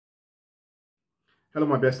Hello,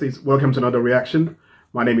 my besties. Welcome to another reaction.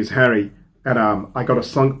 My name is Harry, and I got a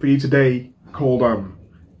song for you today called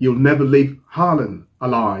 "You'll Never Leave Harlan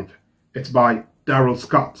Alive." It's by Darrell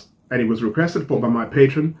Scott, and it was requested for by my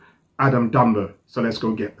patron, Adam Dunbar. So let's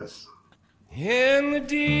go get this. In the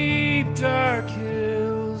deep dark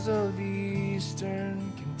hills of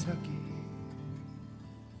eastern Kentucky,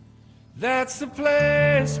 that's the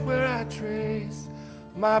place where I trace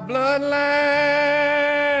my bloodline.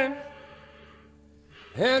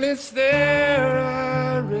 And it's there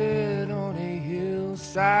I read on a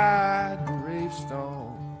hillside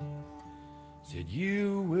gravestone, said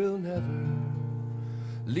you will never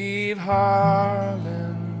leave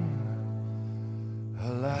Harlan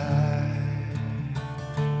alive.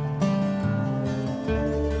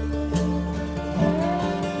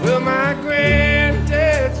 Well, my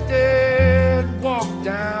granddad's dead, walked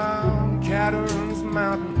down Caterham's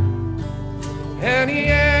Mountain, and he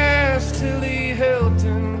asked Tilly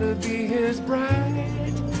Hilton to be his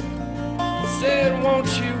bride. Said, won't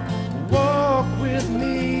you walk with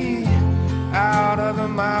me out of the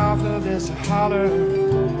mouth of this holler,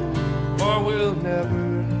 or we'll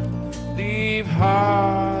never leave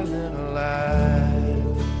Harlan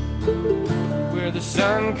alive. Where the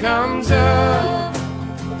sun comes up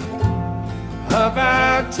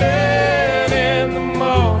about 10 in the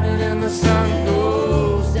morning, and the sun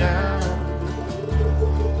goes down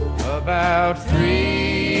about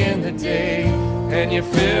 3 in the day, and you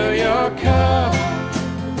fill your cup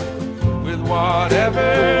with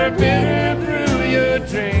whatever bitter brew you're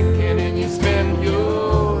drinking, and you spend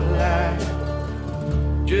your life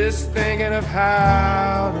just thinking of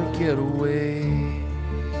how to get away.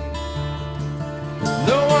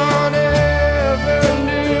 No one ever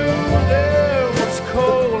knew there was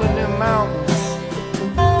coal in the mountains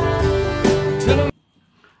till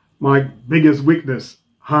My biggest weakness,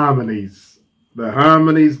 harmonies. The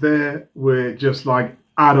harmonies there were just like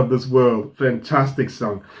out of this world. Fantastic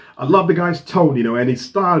song. I love the guy's tone, and his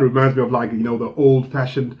style reminds me of like, the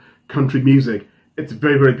old-fashioned country music. It's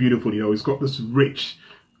very, very beautiful, He's got this rich,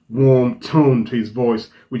 warm tone to his voice,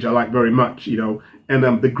 which I like very much, And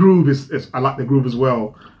the groove is I like the groove as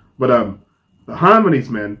well. But the harmonies,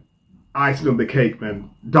 man, icing on the cake, man.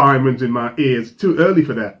 Diamonds in my ears. Too early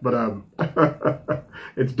for that, but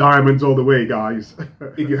it's diamonds all the way, guys.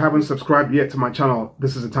 If you haven't subscribed yet to my channel,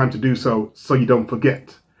 this is the time to do so you don't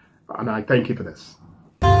forget. And I thank you for this.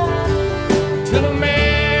 till a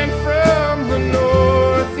man from the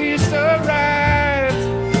northeast arrived.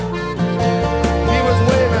 He was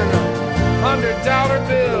waving $100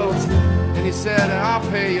 bills, and he said, I'll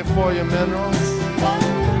pay you for your minerals.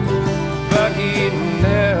 But he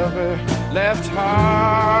never left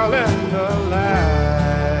Harlan alive.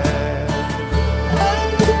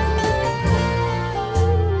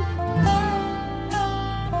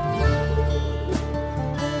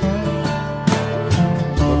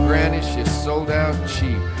 Well, Granny, she sold out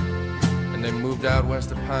cheap, and they moved out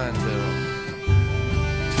west of Pineville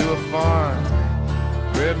to a farm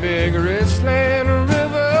where big Richland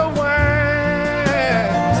River winds.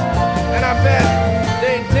 And I bet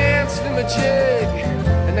they danced in the jig,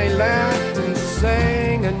 and they laughed and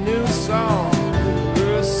sang a new song.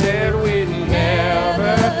 Who said we'd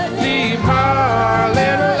never leave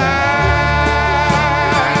Harlan alive.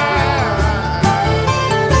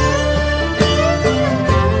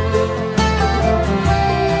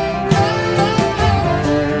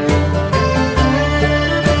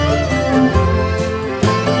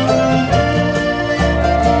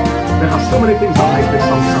 There are so many things that make this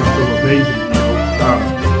song sound so amazing,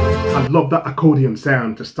 I love that accordion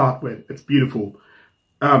sound to start with. It's beautiful.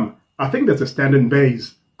 I think there's a standing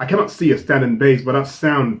bass. I cannot see a standing bass, but that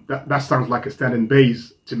sounds like a standing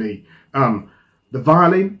bass to me. The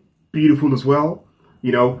violin, beautiful as well.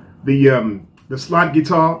 The slide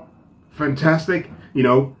guitar, fantastic.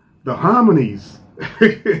 The harmonies,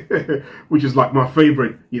 which is like my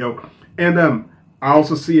favorite. And I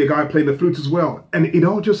also see a guy playing the flute as well, and it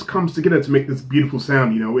all just comes together to make this beautiful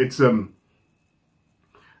sound. It's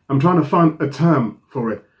I'm trying to find a term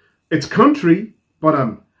for it. It's country, but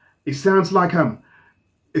it sounds like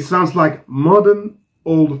modern,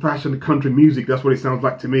 old-fashioned country music. That's what it sounds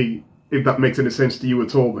like to me. If that makes any sense to you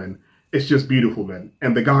at all, man, it's just beautiful, man.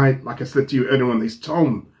 And the guy, like I said to you earlier on, his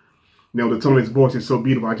tone, the tone of his voice is so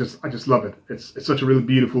beautiful. I just love it. It's such a really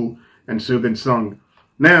beautiful and soothing song.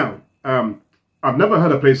 Now, I've never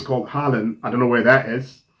heard a place called Harlan. I don't know where that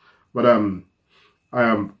is, but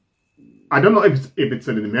I don't know if it's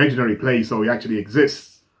an imaginary place or it actually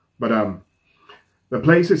exists, but the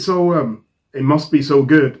place is so, it must be so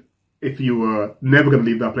good if you were never going to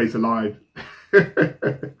leave that place alive.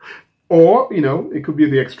 Or, you know, it could be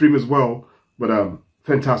the extreme as well. But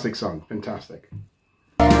fantastic song, fantastic.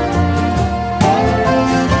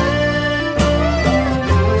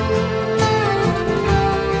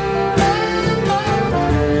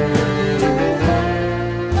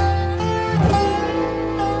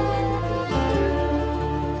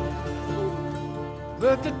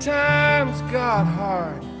 But the times got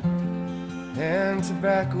hard, and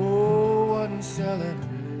tobacco wasn't selling,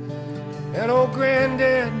 and old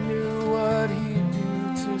Granddad knew what he'd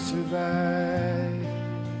do to survive.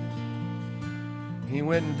 He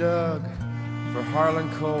went and dug for Harlan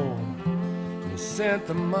coal. He sent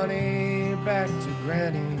the money back to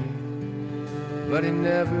Granny, but he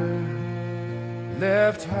never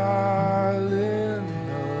left Harlan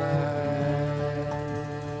alive.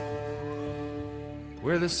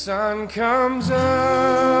 Where the sun comes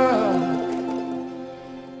up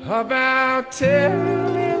about 10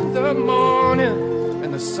 in the morning,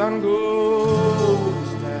 and the sun goes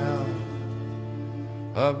down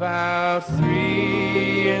about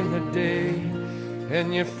 3 in the day,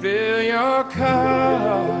 and you fill your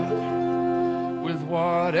cup with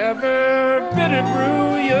whatever bitter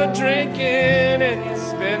brew you're drinking, and you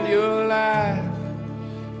spend your life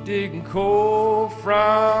digging coal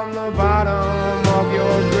from the bottom of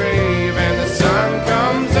your grave. And the sun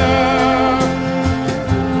comes up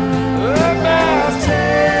about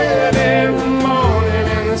 10 in the morning,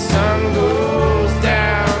 and the sun goes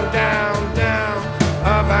down, down, down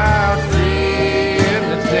about 3 in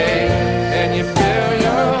the day, and you fill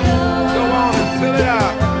your, go on and fill it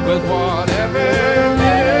up with whatever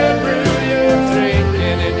bitter brew you're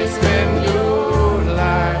drinking, and you spend your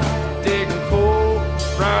life digging coal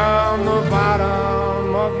from the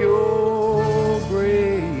bottom of your grave.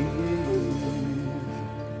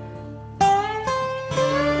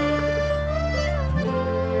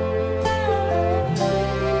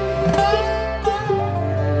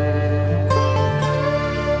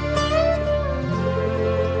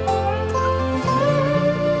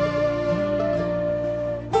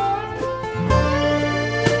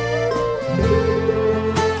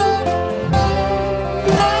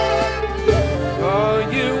 Oh,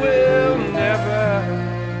 you will never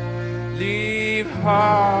leave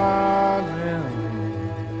Harlan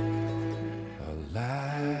alive.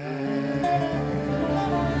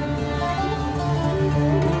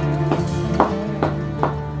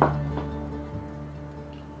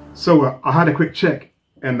 So I had a quick check,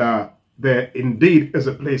 and there indeed is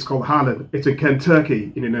a place called Harlan. It's in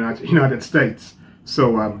Kentucky in the United States.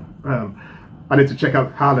 So I need to check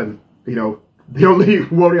out Harlan. You know, the only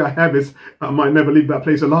worry I have is I might never leave that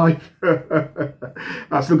place alive.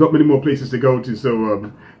 I've still got many more places to go to,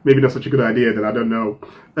 so maybe not such a good idea, that I don't know.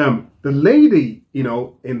 The lady, you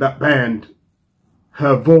know, in that band,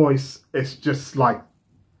 her voice is just like,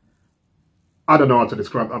 I don't know how to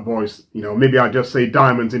describe that voice. You know, maybe I just say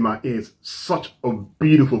diamonds in my ears. Such a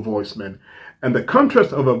beautiful voice, man. And the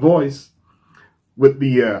contrast of her voice with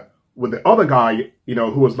the other guy, you know,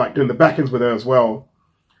 who was like doing the backings with her as well.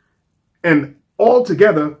 And all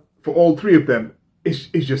together, for all three of them, it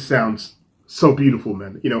just sounds so beautiful,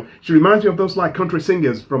 man. You know, she reminds me of those like country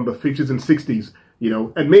singers from the 50s and 60s, you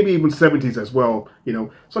know, and maybe even 70s as well. You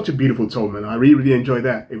know, such a beautiful tone, man. I really, really enjoyed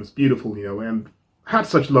that. It was beautiful, you know, and had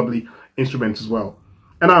such lovely instruments as well.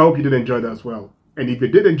 And I hope you did enjoy that as well. And if you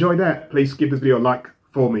did enjoy that, please give this video a like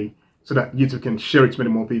for me so that YouTube can share it to many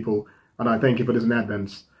more people. And I thank you for this in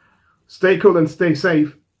advance. Stay cool and stay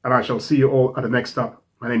safe, and I shall see you all at the next stop.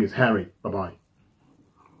 My name is Harry. Bye-bye.